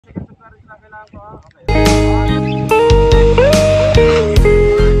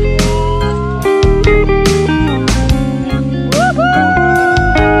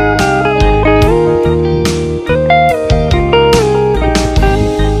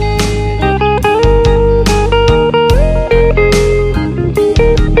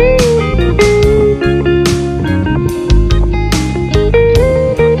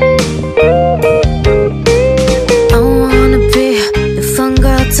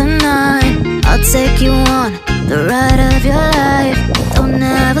Take you on the ride of your life. Don't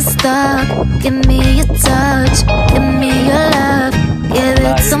ever stop. Give me your touch, give me your love, give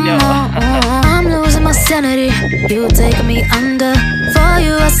it some more. I'm losing my sanity. You take me under. For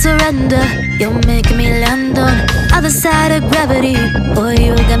you I surrender. You're making me land on other side of gravity. Boy,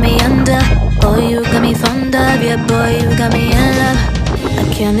 you got me under. Boy, you got me fond of. Yeah, boy, you got me in love.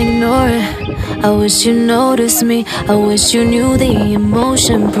 I can't ignore it. I wish you noticed me. I wish you knew the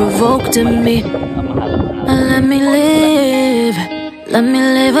emotion provoked in me. Let me live. Let me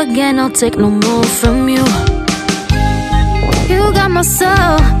live again. I'll take no more from you. You got my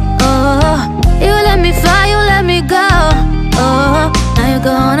soul. Oh, you let me fly, you let me go. Oh, now you're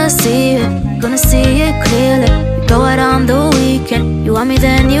gonna see it. Gonna see it clearly. You go out on the weekend. You want me,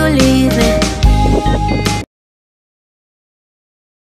 then you leave me.